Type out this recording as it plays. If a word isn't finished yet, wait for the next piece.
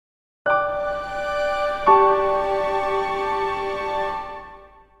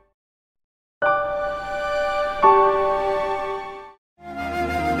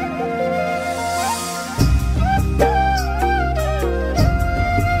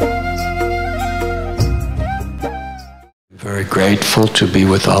very grateful to be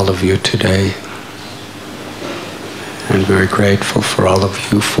with all of you today, and very grateful for all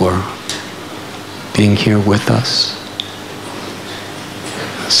of you for being here with us,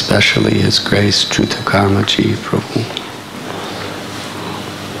 especially His Grace Trutha Karmaji Prabhu,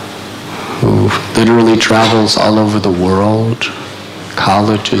 who literally travels all over the world,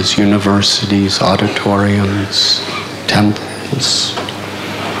 colleges, universities, auditoriums, temples,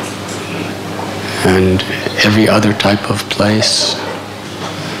 and every other type of place,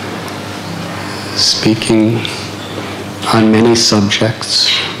 speaking on many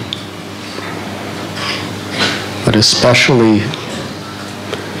subjects, but especially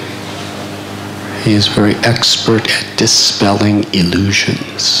he is very expert at dispelling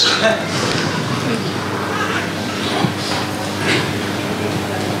illusions.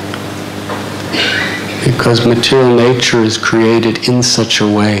 Because material nature is created in such a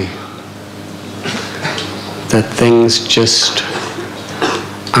way that things just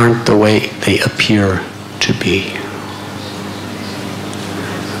aren't the way they appear to be.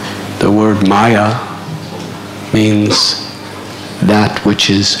 The word Maya means that which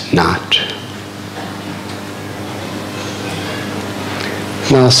is not.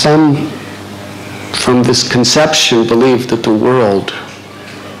 Now, some from this conception believe that the world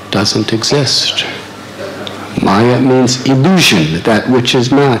doesn't exist. Maya means illusion, that which is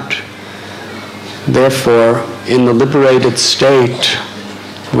not. Therefore, in the liberated state,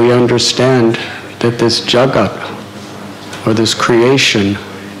 we understand that this jagat, or this creation,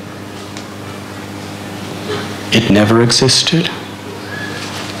 it never existed,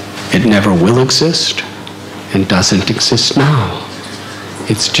 it never will exist, and doesn't exist now.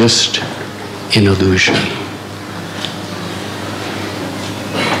 It's just an illusion.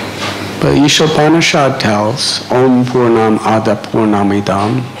 But Ishopanishad tells, Om Purnam Ada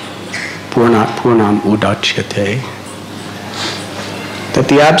Purnamidam Purnat Purnam Udachyate, that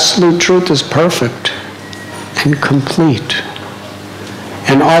the absolute truth is perfect and complete.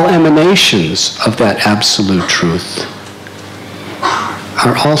 And all emanations of that absolute truth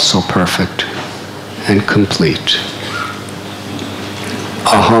are also perfect and complete.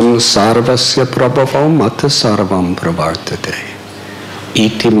 Aham sarvasya prabhavam mata sarvam pravartate.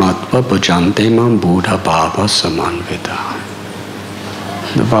 Iti matva bhajante mam buddha bhava samanvita.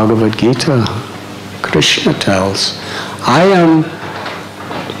 The Bhagavad Gita, Krishna tells, I am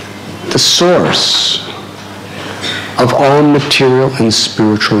the source of all material and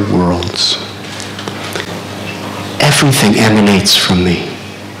spiritual worlds. Everything emanates from me.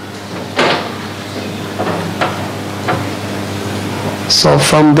 So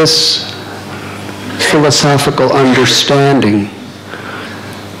from this philosophical understanding,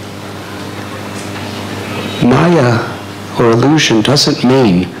 Maya or illusion doesn't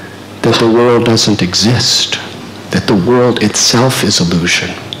mean that the world doesn't exist, that the world itself is illusion.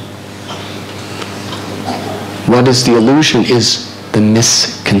 What is the illusion is the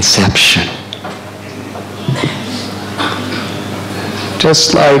misconception.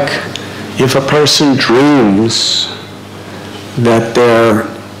 Just like if a person dreams that they're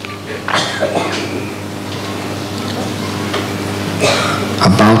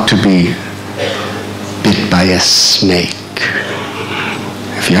about to be bit by a snake.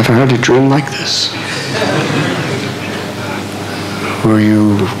 Have you ever had a dream like this? Where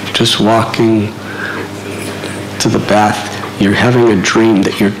you just walking to the bath, you're having a dream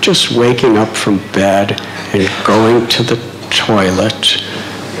that you're just waking up from bed and going to the toilet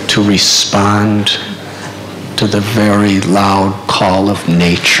to respond to the very loud call of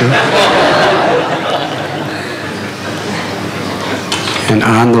nature. And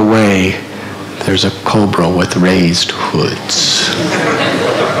on the way, there's a cobra with raised hoods,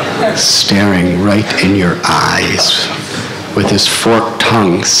 staring right in your eyes, with his forked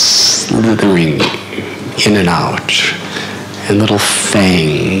tongue slithering in and out, and little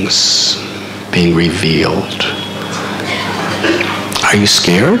fangs being revealed. Are you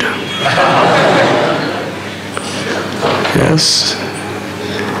scared? Yes.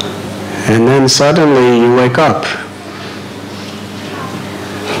 And then suddenly you wake up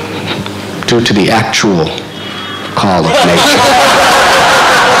due to the actual call of nature.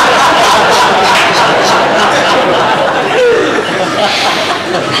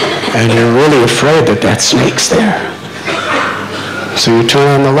 And you're really afraid that that snake's there. So you turn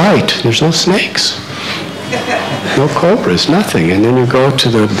on the light. There's no snakes. No cobras, nothing. And then you go to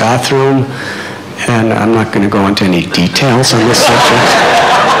the bathroom, and I'm not going to go into any details on this subject.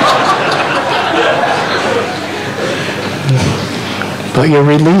 But you're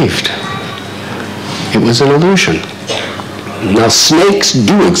relieved. It was an illusion. Now snakes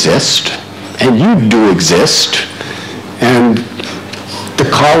do exist, and you do exist, And the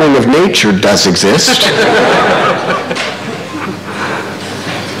calling of nature does exist.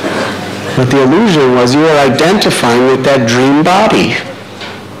 But the illusion was you were identifying with that dream body.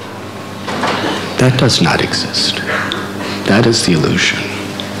 That does not exist. That is the illusion.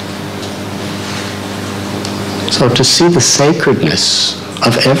 So to see the sacredness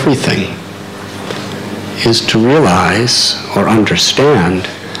of everything is to realize or understand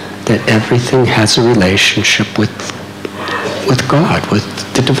that everything has a relationship with God, with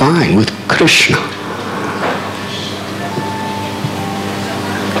the divine, with Krishna.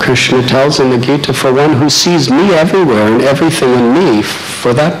 Krishna tells in the Gita, for one who sees me everywhere and everything in me,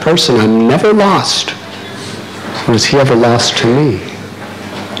 for that person I'm never lost. Or is he ever lost to me?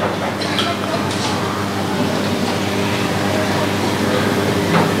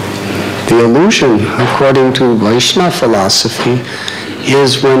 The illusion, according to Vaishnava philosophy,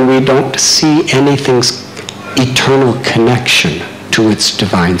 is when we don't see anything's eternal connection to its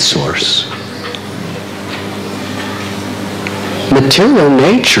divine source. Material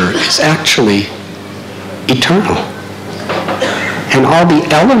nature is actually eternal. And all the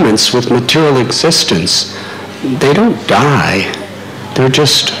elements with material existence, they don't die. They're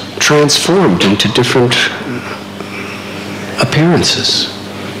just transformed into different appearances.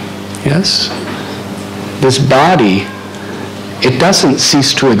 Yes? This body, it doesn't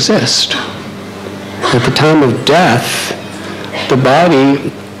cease to exist. At the time of death, the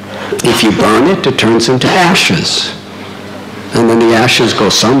body, if you burn it, it turns into ashes. And then the ashes go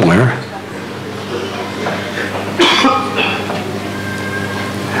somewhere.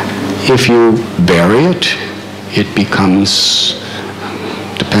 If you bury it, it becomes,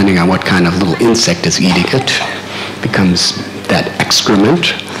 depending on what kind of little insect is eating it, becomes that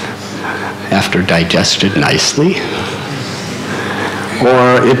excrement after digested nicely.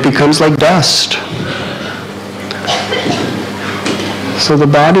 Or it becomes like dust. So the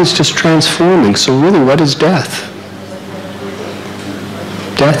body's just transforming. So really, what is death?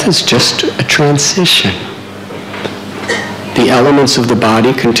 Death is just a transition. The elements of the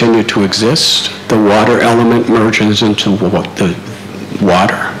body continue to exist. The water element merges into the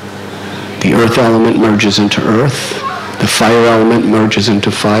water. The earth element merges into earth. The fire element merges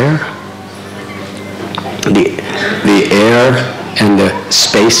into fire. The air and the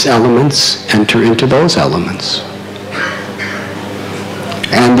space elements enter into those elements.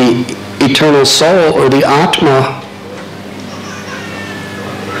 And the eternal soul, or the Atma,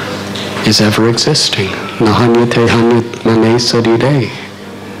 is ever existing. Nahanyate hanyatmane sarire.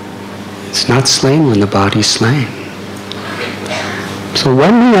 It's not slain when the body's slain. So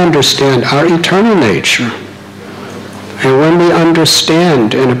when we understand our eternal nature, and when we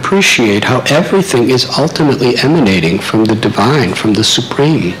understand and appreciate how everything is ultimately emanating from the divine, from the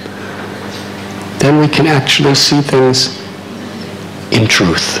supreme, then we can actually see things in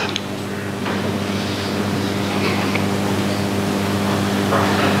truth.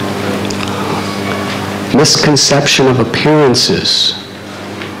 Misconception of appearances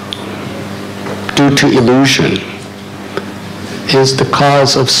due to illusion is the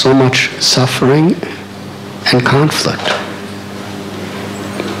cause of so much suffering and conflict.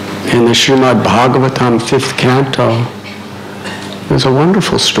 In the Srimad Bhagavatam 5th canto, there's a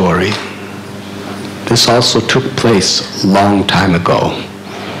wonderful story. This also took place a long time ago,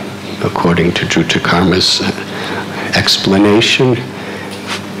 according to Jutakarma's explanation.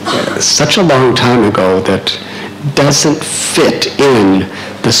 Such a long time ago that doesn't fit in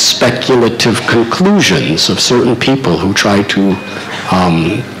the speculative conclusions of certain people who try to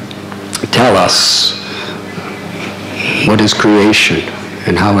tell us what is creation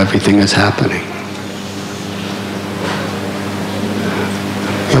and how everything is happening.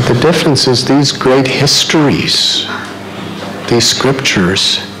 But the difference is these great histories, these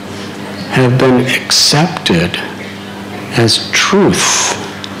scriptures, have been accepted as truth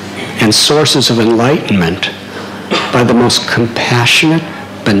and sources of enlightenment by the most compassionate,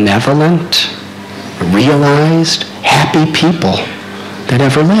 benevolent, realized, happy people that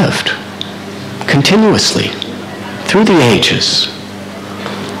ever lived, continuously, through the ages.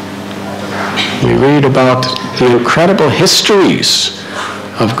 We read about the incredible histories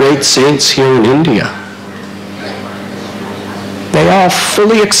of great saints here in India. They all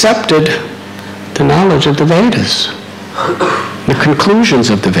fully accepted the knowledge of the Vedas, the conclusions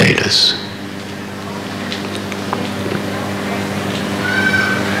of the Vedas.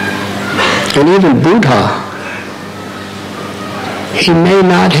 And even Buddha, he may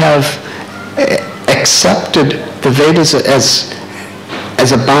not have accepted the Vedas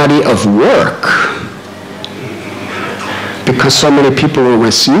as a body of work, because so many people were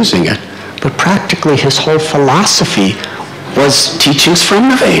misusing it. But practically his whole philosophy was teachings from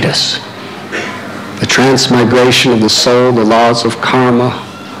the Vedas. The transmigration of the soul, the laws of karma,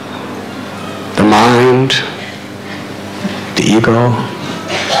 the mind, the ego.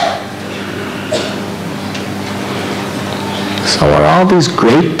 So are all these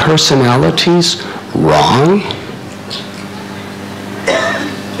great personalities wrong?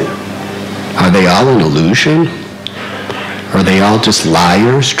 Are they all an illusion? Are they all just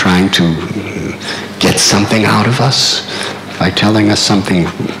liars trying to get something out of us by telling us something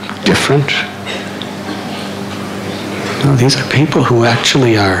different? No, these are people who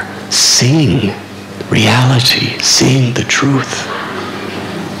actually are seeing reality, seeing the truth.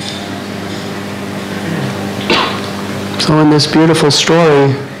 So in this beautiful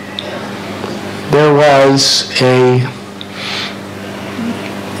story, there was a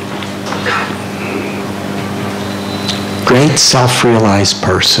great self-realized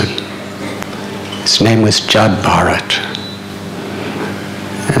person. His name was Jad Bharat.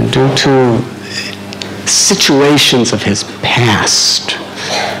 And due to situations of his past,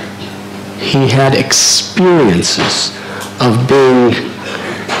 he had experiences of being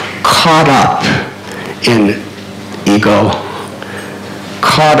caught up in ego,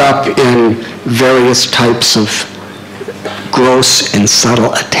 caught up in various types of gross and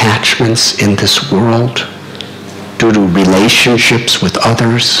subtle attachments in this world due to relationships with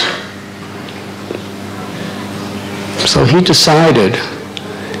others. So he decided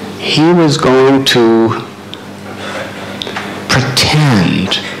he was going to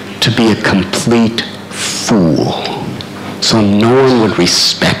pretend to be a complete fool. So no one would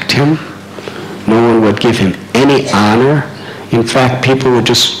respect him. No one would give him any honor. In fact, people would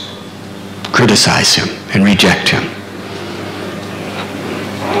just criticize him and reject him.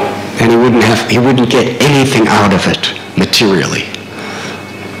 And he wouldn't get anything out of it materially.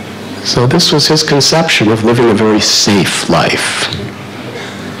 So this was his conception of living a very safe life.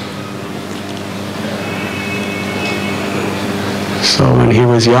 So when he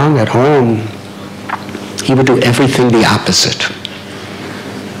was young at home, he would do everything the opposite.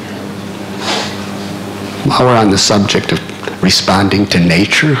 While we're on the subject of responding to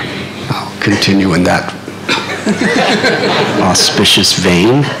nature, I'll continue in that auspicious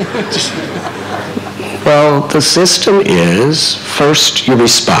vein. Well, the system is, first you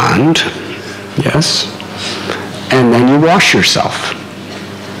respond, yes, and then you wash yourself.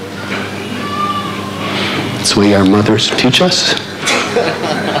 That's the way our mothers teach us.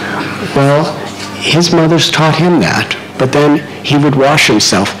 Well, his mothers taught him that, but then he would wash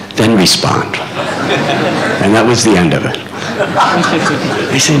himself, then respond. And that was the end of it.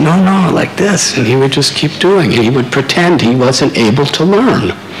 They say, no, like this. And he would just keep doing it. He would pretend he wasn't able to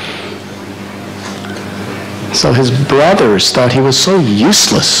learn. So his brothers thought he was so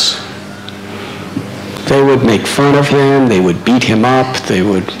useless. They would make fun of him. They would beat him up. They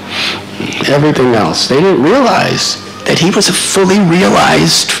would everything else. They didn't realize that he was a fully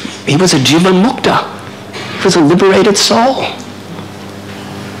realized, he was a Jivan Mukta. He was a liberated soul.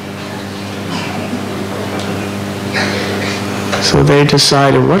 So they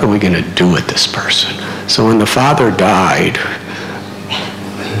decided, what are we going to do with this person? So when the father died,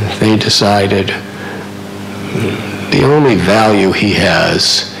 they decided the only value he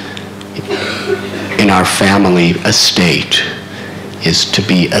has in our family estate is to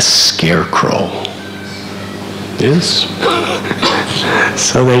be a scarecrow. Yes?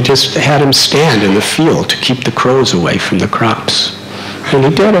 So they just had him stand in the field to keep the crows away from the crops. And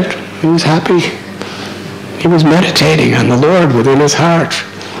he did it. He was happy. He was meditating on the Lord within his heart.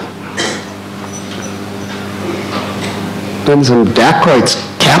 Then some dacoits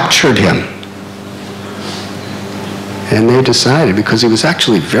captured him. And they decided, because he was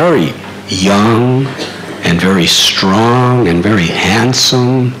actually very young and very strong and very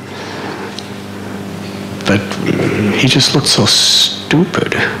handsome, but he just looked so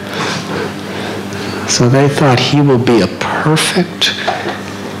stupid. So they thought he will be a perfect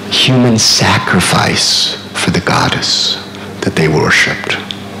human sacrifice for the goddess that they worshipped,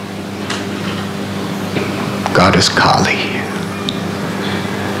 Goddess Kali.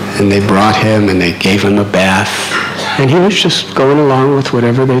 And they brought him and they gave him a bath. And he was just going along with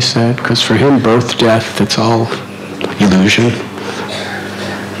whatever they said, because for him, birth, death, it's all illusion.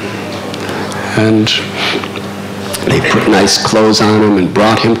 And they put nice clothes on him and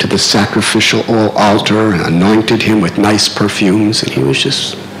brought him to the sacrificial altar and anointed him with nice perfumes. And he was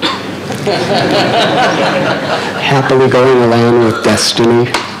just happily going along with destiny.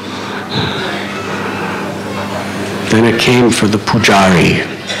 Then it came for the pujari.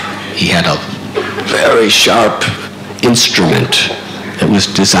 He had a very sharp instrument that was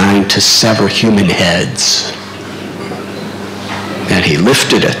designed to sever human heads. And he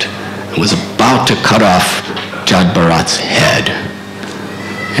lifted it and was about to cut off Jad Bharat's head.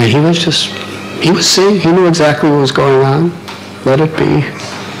 And he was seeing, he knew exactly what was going on. Let it be.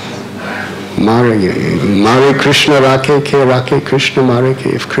 Mare Krishna Rakhe Ke Rakhe Krishna Mare Ke.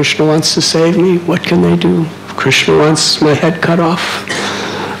 If Krishna wants to save me, what can they do? If Krishna wants my head cut off,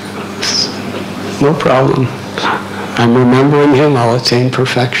 no problem. I'm remembering him, I'll attain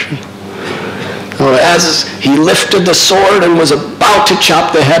perfection. So as he lifted the sword and was about to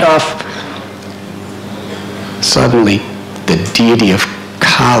chop the head off, suddenly the deity of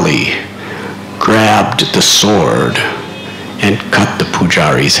Kali grabbed the sword and cut the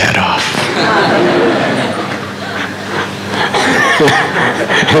pujari's head off.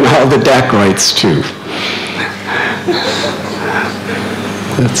 And all the dacoits too.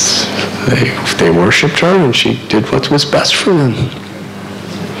 They worshipped her and she did what was best for them.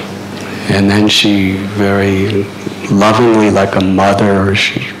 And then she very lovingly, like a mother,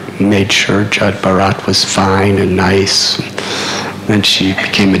 she made sure Jad Bharat was fine and nice. Then she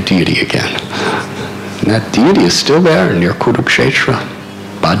became a deity again. And that deity is still there near Kurukshetra,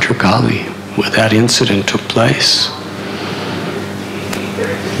 Bhadrakali, where that incident took place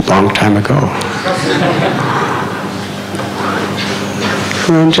a long time ago.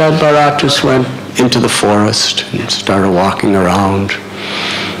 And then Jad Bharat just went into the forest and started walking around.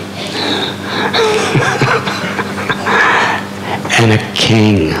 And a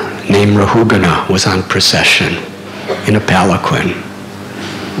king named Rahugana was on procession in a palanquin.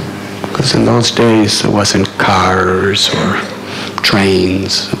 Because in those days there wasn't cars or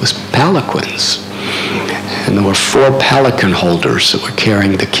trains, it was palanquins. And there were 4 palanquin holders that were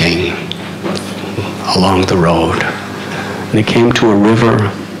carrying the king along the road. And they came to a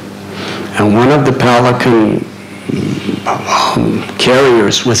river, and one of the palanquin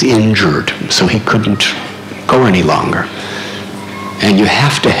carriers was injured, so he couldn't go any longer. And you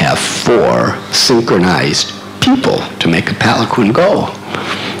have to have 4 synchronized people to make a palanquin go,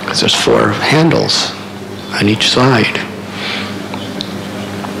 because there's 4 handles on each side.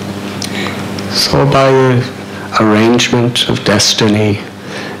 So by an arrangement of destiny,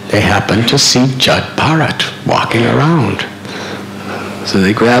 they happened to see Jad Bharat walking around. So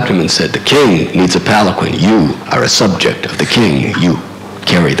they grabbed him and said, the king needs a palanquin. You are a subject of the king. You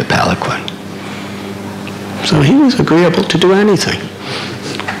carry the palanquin. So he was agreeable to do anything.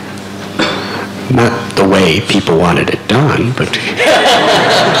 Not the way people wanted it done, but he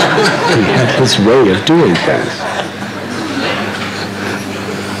had his way of doing things.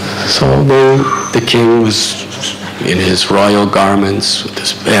 So the king was in his royal garments with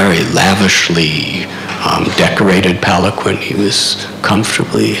this very lavishly decorated palanquin. He was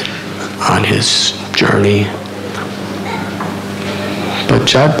comfortably on his journey. But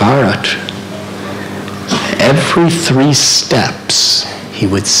Jad Bharat, every 3 steps, he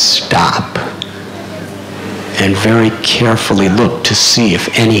would stop and very carefully look to see if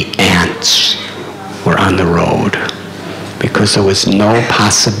any ants were on the road, because there was no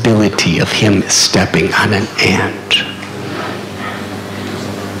possibility of him stepping on an ant.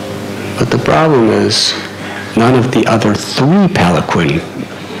 But the problem is, none of the other 3 palanquin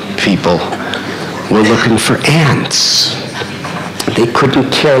people were looking for ants. They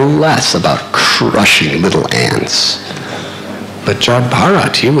couldn't care less about crushing little ants. But Jad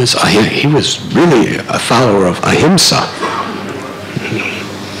Bharat, he was really a follower of ahimsa.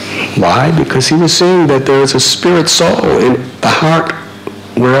 Why? Because he was seeing that there is a spirit soul in the heart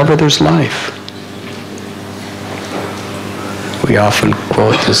wherever there's life. We often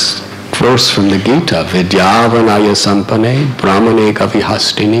quote this verse from the Gita, Vidyavanaya sampane brahmane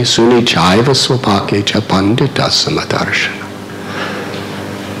gavihastini suni chaiva swapake cha pandita samadarshana.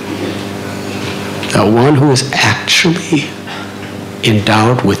 The one who is actually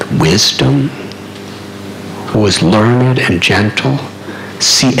endowed with wisdom, who is learned and gentle,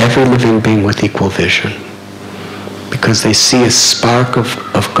 see every living being with equal vision, because they see a spark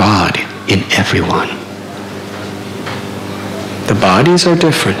of God in everyone. The bodies are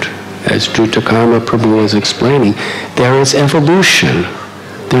different. As Drutakarma Prabhu is explaining, there is evolution.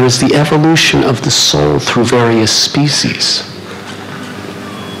 There is the evolution of the soul through various species.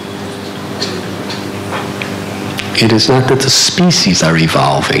 It is not that the species are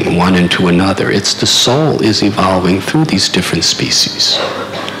evolving one into another. It's the soul is evolving through these different species.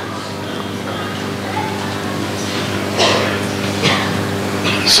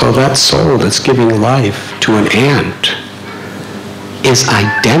 So that soul that's giving life to an ant is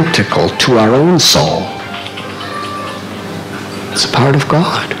identical to our own soul. It's a part of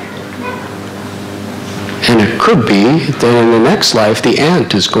God. And it could be that in the next life the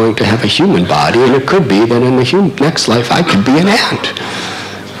ant is going to have a human body, and it could be that in the next life I could be an ant.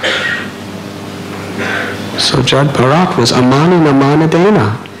 So Jad Bharat was amani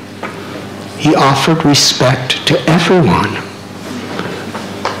namanadena. He offered respect to everyone.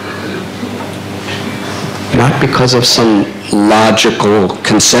 Not because of some logical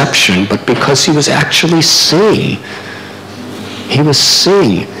conception, but because he was actually seeing. He was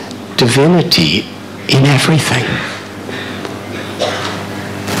seeing divinity in everything.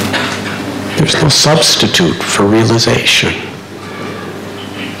 There's no substitute for realization.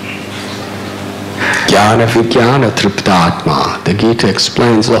 Jnana Vijnana Triptatma. The Gita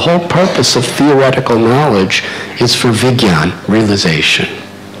explains the whole purpose of theoretical knowledge is for Vijnan, realization.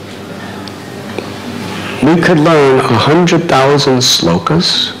 We could learn 100,000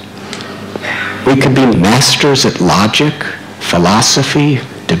 slokas. We could be masters at logic, philosophy,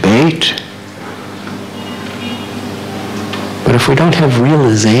 debate. But if we don't have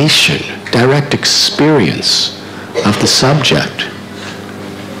realization, direct experience of the subject,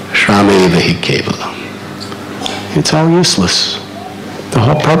 shramevahi kevalam, it's all useless. The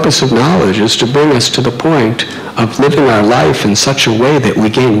whole purpose of knowledge is to bring us to the point of living our life in such a way that we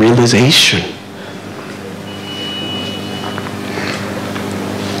gain realization.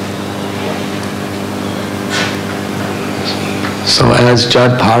 So as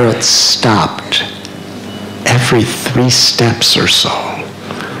Jad Bharat stopped every 3 steps or so,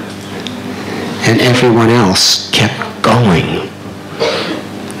 and everyone else kept going,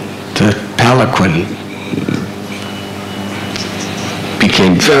 the palanquin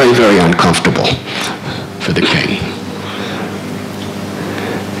became very, very uncomfortable for the king.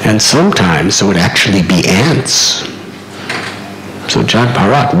 And sometimes there would actually be ants. So Jad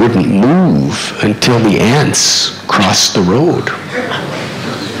Bharat wouldn't move until the ants crossed the road.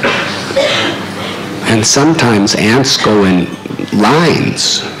 And sometimes ants go in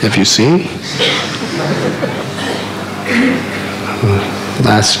lines, have you seen?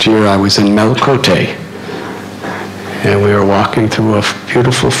 Last year I was in Melkote, and we were walking through a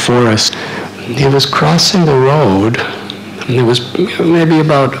beautiful forest. He was crossing the road, and it was maybe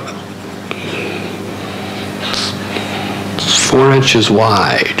about 4 inches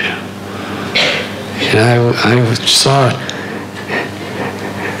wide. And I saw it.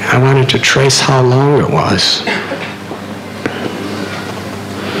 I wanted to trace how long it was.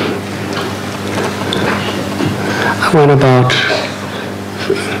 I went about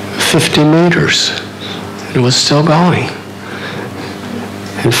 50 meters. And it was still going.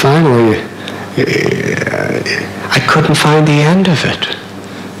 And finally, I couldn't find the end of it.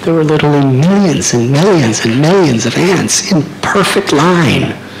 There were literally millions and millions and millions of ants in perfect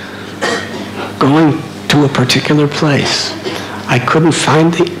line going to a particular place. I couldn't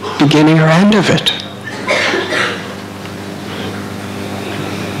find the beginning or end of it.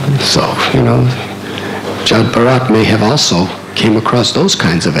 So, you know, Jad Bharat may have also came across those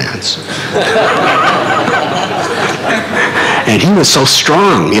kinds of ants. And he was so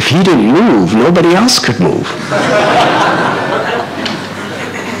strong, if he didn't move, nobody else could move.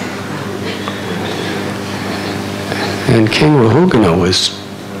 And King Rahugana was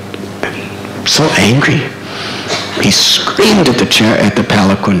so angry. He screamed at the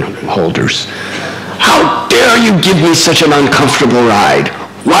palanquin holders, "How dare you give me such an uncomfortable ride?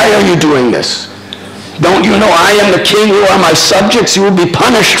 Why are you doing this? Don't you know I am the king? You are my subjects. You will be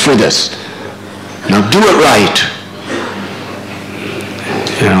punished for this. Now do it right."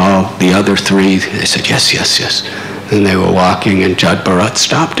 And all the other 3, they said, "Yes, yes, yes." And they were walking, and Jad Bharat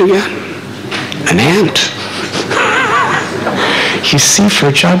stopped again. An ant. You see,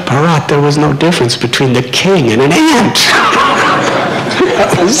 for Jad Bharat, there was no difference between the king and an ant.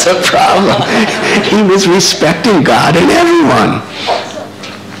 That was the problem. He was respecting God and everyone.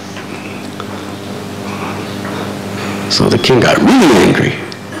 So the king got really angry.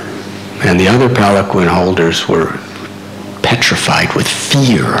 And the other palanquin holders were petrified with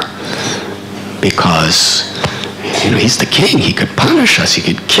fear. Because, you know, he's the king. He could punish us. He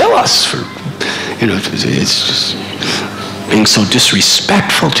could kill us for, you know, it's just being so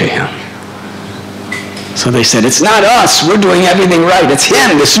disrespectful to him. So they said, "It's not us. We're doing everything right. It's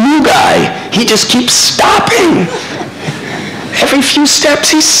him, this new guy. He just keeps stopping. Every few steps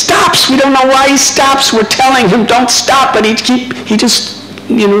he stops. We don't know why he stops. We're telling him don't stop, but he just,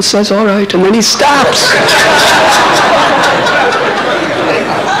 you know, says all right, and then he stops."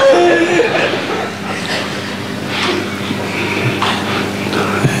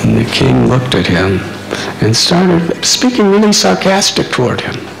 And the king looked at him and started speaking really sarcastic toward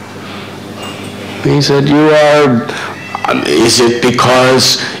him. He said, Is it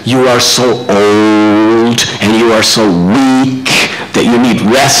because you are so old and you are so weak that you need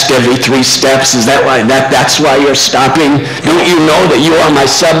rest every 3 steps? Is that why? That's why you're stopping? Don't you know that you are my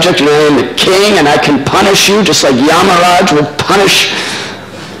subject and I am the king and I can punish you just like Yamaraj would punish?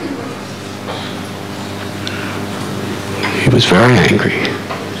 He was very angry.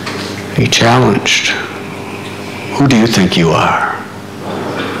 He challenged. Who do you think you are?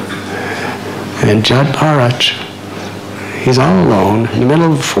 And Jad Bharat, he's all alone in the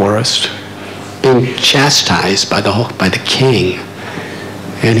middle of the forest, being chastised by the king.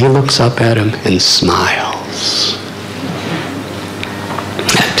 And he looks up at him and smiles.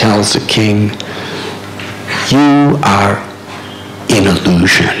 That tells the king, you are in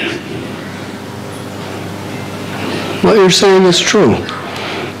illusion. What you're saying is true.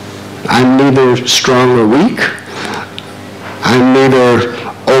 I'm neither strong or weak. I'm neither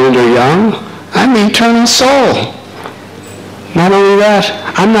old or young. I'm the eternal soul. Not only that,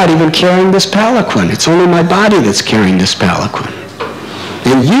 I'm not even carrying this palanquin. It's only my body that's carrying this palanquin.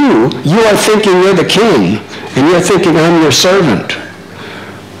 And you are thinking you're the king, and you're thinking I'm your servant.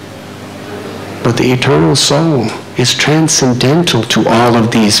 But the eternal soul is transcendental to all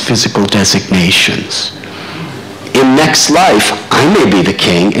of these physical designations. In next life, I may be the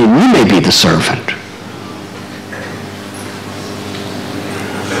king, and you may be the servant.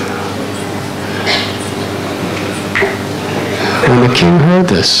 When the king heard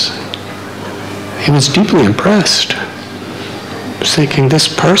this, he was deeply impressed. He was thinking, this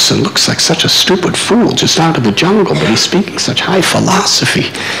person looks like such a stupid fool just out of the jungle, but he's speaking such high philosophy.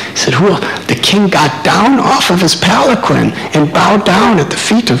 He said, the king got down off of his palanquin and bowed down at the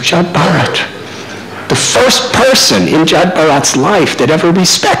feet of Jad Bharat. The first person in Jad Bharat's life that ever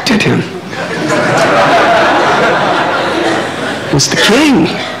respected him was the king.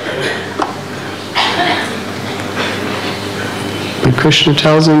 And Krishna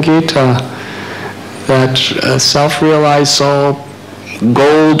tells in Gita that a self-realized soul,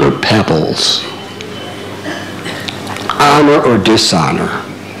 gold or pebbles, honor or dishonor,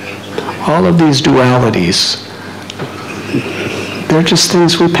 all of these dualities, they're just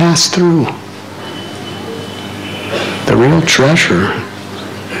things we pass through. The real treasure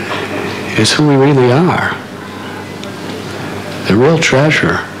is who we really are. The real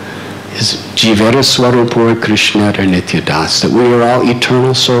treasure is Jivera Swarupur Krishna Nityadas, that we are all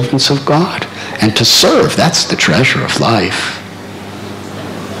eternal servants of God. And to serve, that's the treasure of life.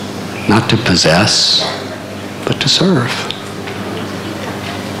 Not to possess, but to serve.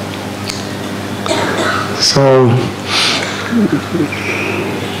 So,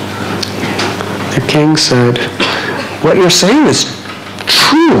 the king said, what you're saying is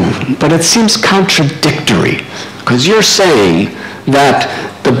true, but it seems contradictory, because you're saying that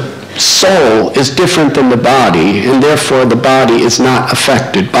the soul is different than the body, and therefore the body is not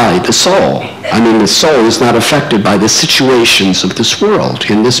affected by the soul. I mean, the soul is not affected by the situations of this world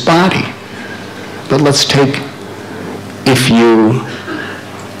in this body. But let's take, if you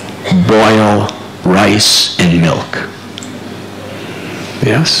boil rice and milk.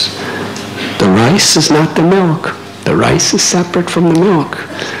 Yes? The rice is not the milk. The rice is separate from the milk.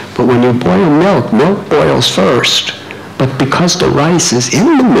 But when you boil milk, milk boils first. But because the rice is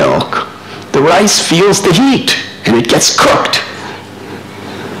in the milk, the rice feels the heat and it gets cooked.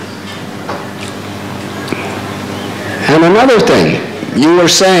 And another thing, you were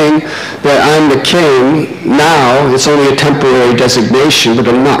saying that I'm the king now, it's only a temporary designation, but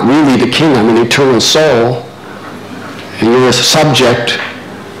I'm not really the king, I'm an eternal soul, and you're a subject.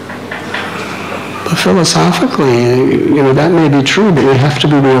 But philosophically, that may be true, but we have to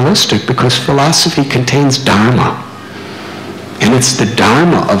be realistic, because philosophy contains dharma. And it's the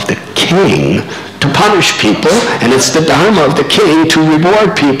dharma of the king to punish people, and it's the dharma of the king to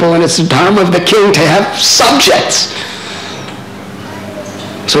reward people, and it's the dharma of the king to have subjects.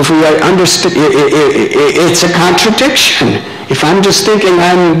 So if we understand, it's a contradiction. If I'm just thinking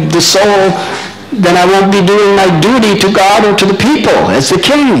I'm the soul, then I won't be doing my duty to God or to the people as the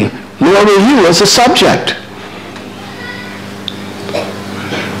king, nor will you as a subject.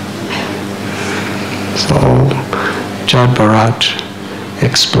 So Jad Bharat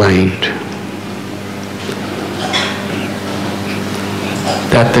explained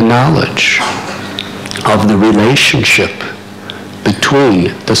that the knowledge of the relationship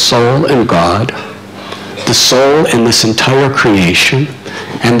between the soul and God, the soul and this entire creation,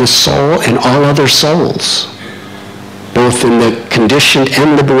 and the soul and all other souls, both in the conditioned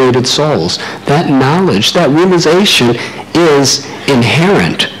and liberated souls, that knowledge, that realization is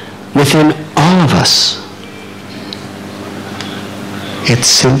inherent within all of us. It's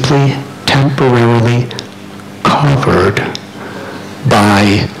simply temporarily covered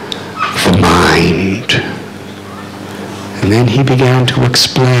by the mind. And then he began to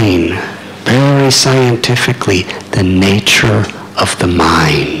explain very scientifically the nature of the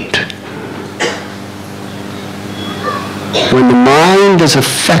mind. When the mind is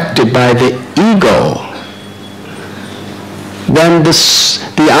affected by the ego, then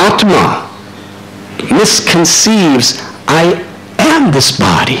the Atma misconceives, I am this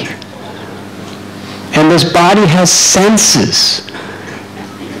body. And this body has senses.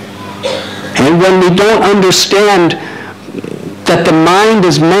 And when we don't understand that the mind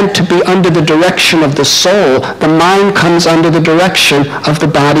is meant to be under the direction of the soul, the mind comes under the direction of the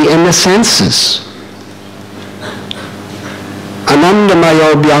body and the senses.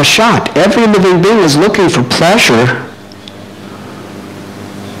 Anandamayo Vyashat. Every living being is looking for pleasure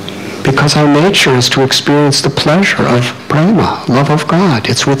because our nature is to experience the pleasure of prema, love of God.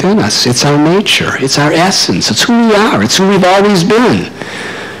 It's within us. It's our nature. It's our essence. It's who we are. It's who we've always been.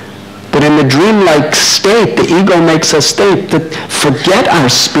 But in the dreamlike state, the ego makes us think that forget our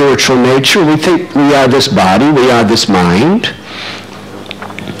spiritual nature. We think we are this body, we are this mind.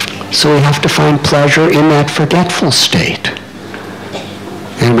 So we have to find pleasure in that forgetful state.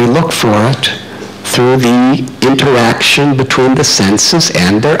 And we look for it through the interaction between the senses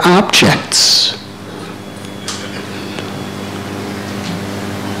and their objects.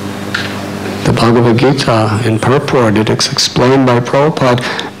 The Bhagavad Gita in purport, it is explained by Prabhupada,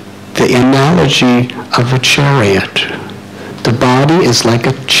 the analogy of a chariot. The body is like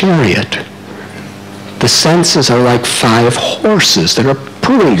a chariot. The senses are like 5 horses that are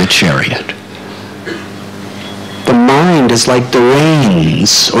pulling the chariot. The mind is like the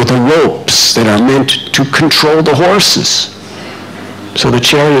reins or the ropes that are meant to control the horses. So the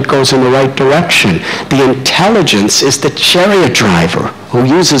chariot goes in the right direction. The intelligence is the chariot driver who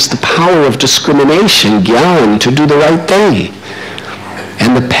uses the power of discrimination, gyan, to do the right thing.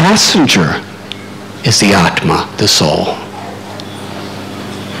 And the passenger is the Atma, the soul.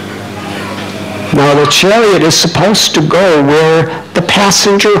 Now the chariot is supposed to go where the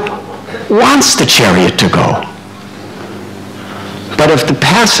passenger wants the chariot to go. But if the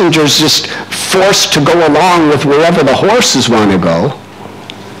passenger is just forced to go along with wherever the horses want to go,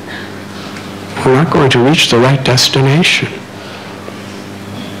 we're not going to reach the right destination.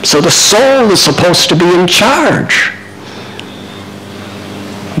 So the soul is supposed to be in charge.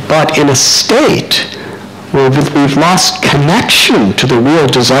 But in a state where we've lost connection to the real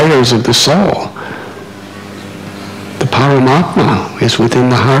desires of the soul, the Paramatma is within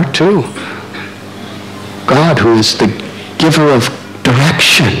the heart too. God, who is the giver of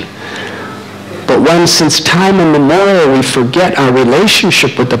direction. But when, since time immemorial, we forget our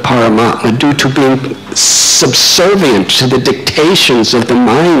relationship with the Paramatma due to being subservient to the dictations of the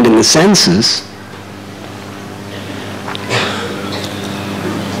mind and the senses,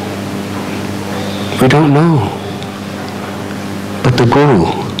 we don't know. But the Guru,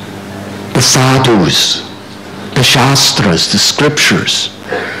 the sadhus, the shastras, the scriptures,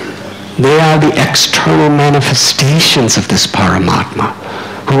 they are the external manifestations of this Paramatma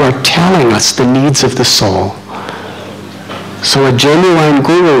who are telling us the needs of the soul. So a genuine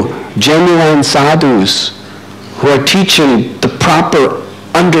Guru, genuine sadhus who are teaching the proper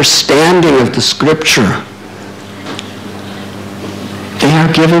understanding of the scripture, they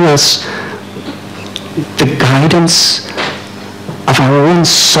are giving us the guidance of our own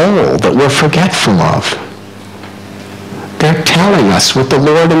soul that we're forgetful of. They're telling us what the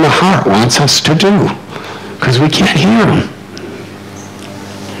Lord in the heart wants us to do, because we can't hear Him.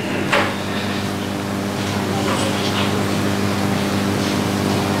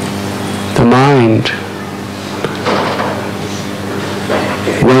 The mind,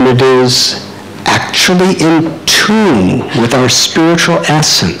 when it is actually in tune with our spiritual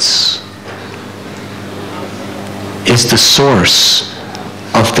essence, is the source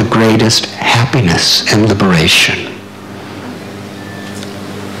of the greatest happiness and liberation.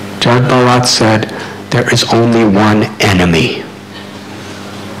 Jad Bharat said, there is only one enemy.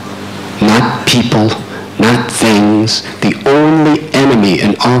 Not people, not things. The only enemy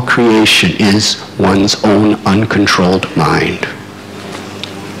in all creation is one's own uncontrolled mind.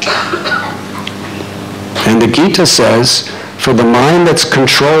 And the Gita says, for the mind that's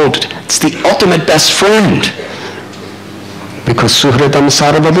controlled, it's the ultimate best friend. Because suhritam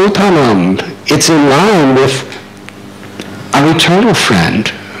sarvabhutanam, it's in line with our eternal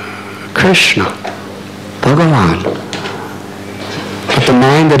friend, Krishna, Bhagavan. But the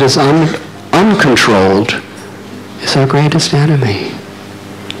mind that is uncontrolled is our greatest enemy.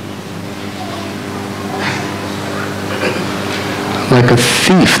 Like a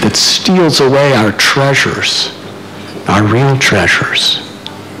thief that steals away our treasures. are real treasures.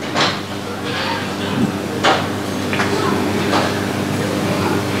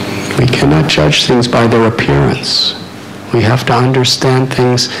 We cannot judge things by their appearance. We have to understand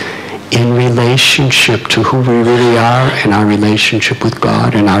things in relationship to who we really are, and our relationship with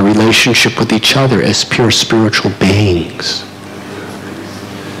God, and our relationship with each other as pure spiritual beings.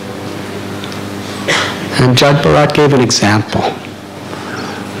 And Jad Bharat gave an example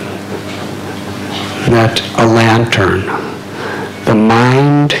that a lantern, the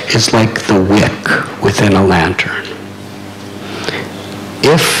mind is like the wick within a lantern.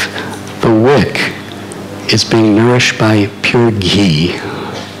 If the wick is being nourished by pure ghee,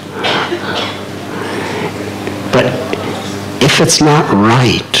 but if it's not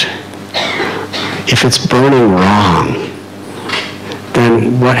right, if it's burning wrong,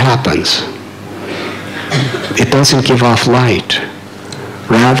 then what happens? It doesn't give off light.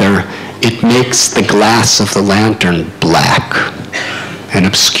 Rather, it makes the glass of the lantern black and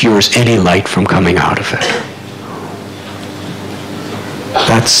obscures any light from coming out of it.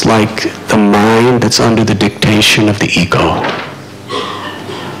 That's like the mind that's under the dictation of the ego.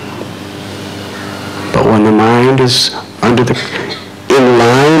 But when the mind is in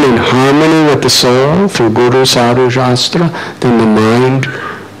line, in harmony with the soul through Guru, Sadhu, Shastra, then the mind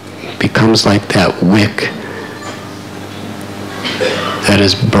becomes like that wick that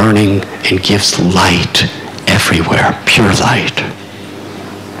is burning and gives light everywhere, pure light.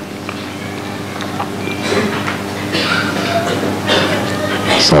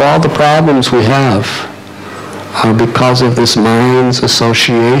 So all the problems we have are because of this mind's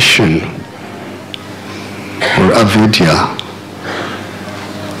association, or avidya,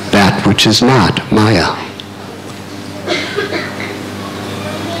 that which is not Maya.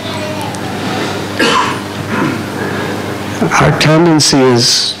 Our tendency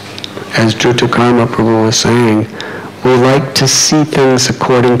is, as Jyotirkarma Prabhu was saying, we like to see things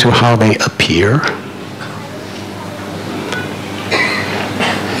according to how they appear.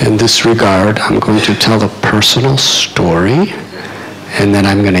 In this regard, I'm going to tell a personal story, and then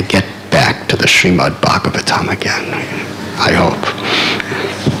I'm going to get back to the Srimad Bhagavatam again, I hope.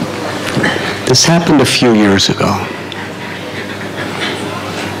 This happened a few years ago.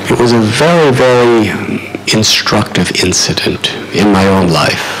 It was a very, very instructive incident in my own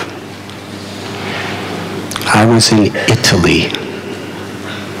life. I was in Italy.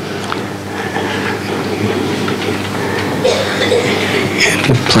 In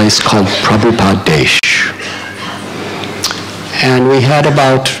a place called Prabhupada. And we had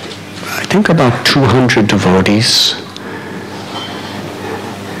about 200 devotees.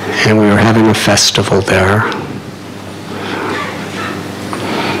 And we were having a festival there.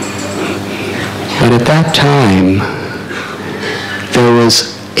 But at that time, there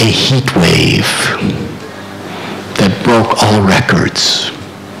was a heat wave that broke all records.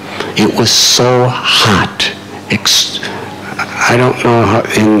 It was so hot. I don't know how,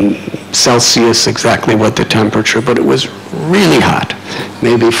 in Celsius exactly what the temperature, but it was really hot,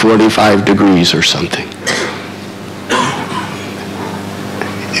 maybe 45 degrees or something.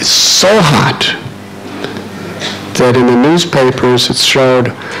 It's so hot that in the newspapers it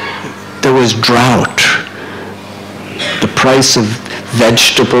showed there was drought. The price of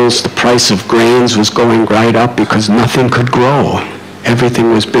vegetables, the price of grains was going right up because nothing could grow.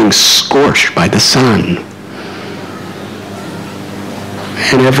 Everything was being scorched by the sun.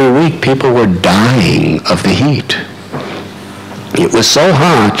 And every week people were dying of the heat. It was so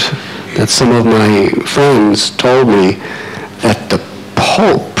hot that some of my friends told me that the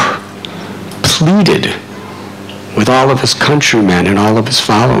Pope pleaded with all of his countrymen and all of his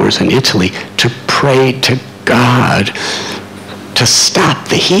followers in Italy to pray to God to stop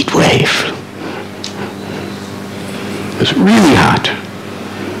the heat wave. It was really hot.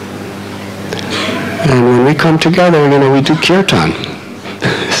 And when we come together, we do kirtan.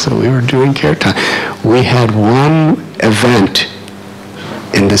 So we were doing kirtan. We had one event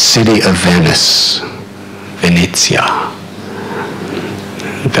in the city of Venice, Venezia.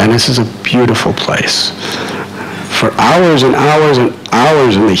 Venice is a beautiful place. For hours and hours and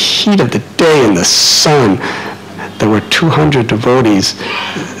hours in the heat of the day in the sun, there were 200 devotees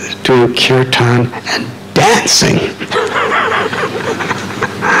doing kirtan and dancing.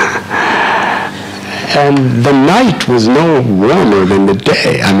 And the night was no warmer than the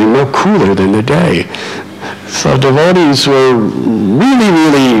day. No cooler than the day. So devotees were really,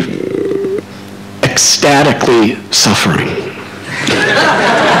 really ecstatically suffering.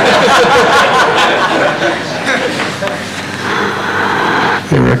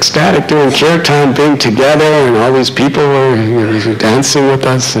 They were ecstatic doing kirtan, being together, and all these people were dancing with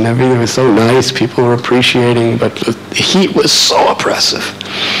us, and everything was so nice. People were appreciating, but the heat was so oppressive.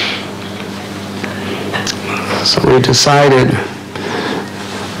 So we decided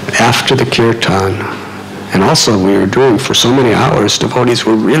after the kirtan, and also we were doing for so many hours, devotees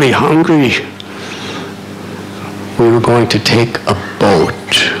were really hungry. We were going to take a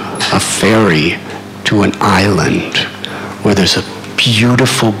boat, a ferry, to an island where there's a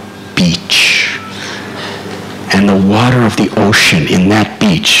beautiful beach. And the water of the ocean in that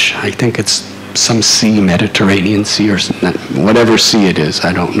beach, I think it's some sea, Mediterranean Sea or whatever sea it is,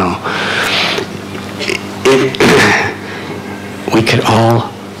 I don't know. We could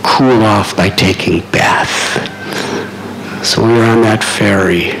all cool off by taking bath. So we were on that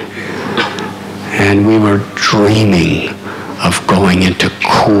ferry, and we were dreaming of going into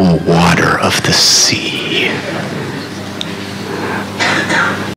cool water of the sea.